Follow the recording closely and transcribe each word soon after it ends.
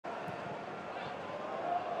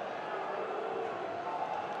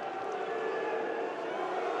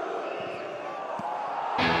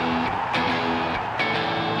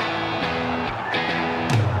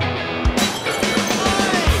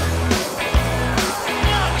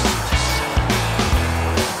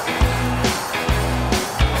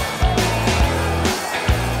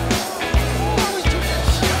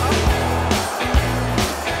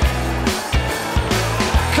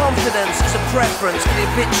difference to the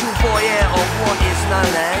habitual voyeur of what is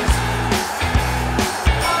known as.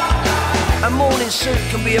 A morning suit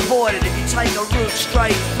can be avoided if you take a route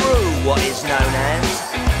straight through what is known as.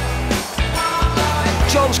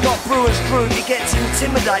 John's got brewer's fruit, he gets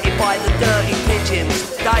intimidated by the dirty pigeons.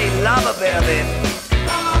 They love a bit of him.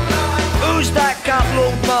 Who's that gut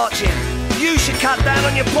lord marching? You should cut down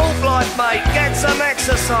on your pork life, mate. Get some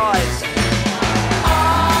exercise.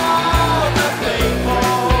 All the people,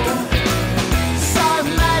 so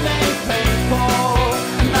many people,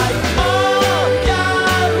 and they all go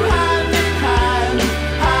hand in hand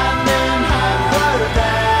through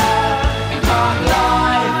their hard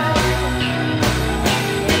life.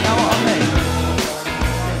 You know what I mean?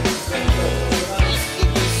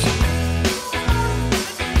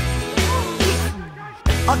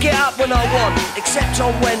 I get up when I want, except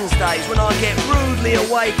on Wednesdays when I get rudely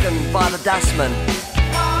awakened by the dustman.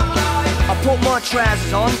 I put my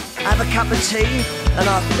trousers on, have a cup of tea, and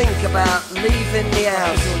I think about leaving the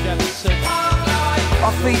house. I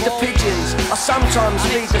feed the pigeons, I sometimes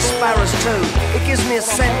feed the sparrows too. It gives me a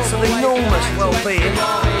sense of enormous well-being.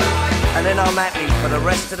 And then I'm happy for the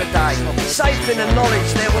rest of the day, safe in the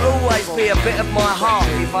knowledge there will always be a bit of my heart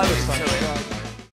devoted to it.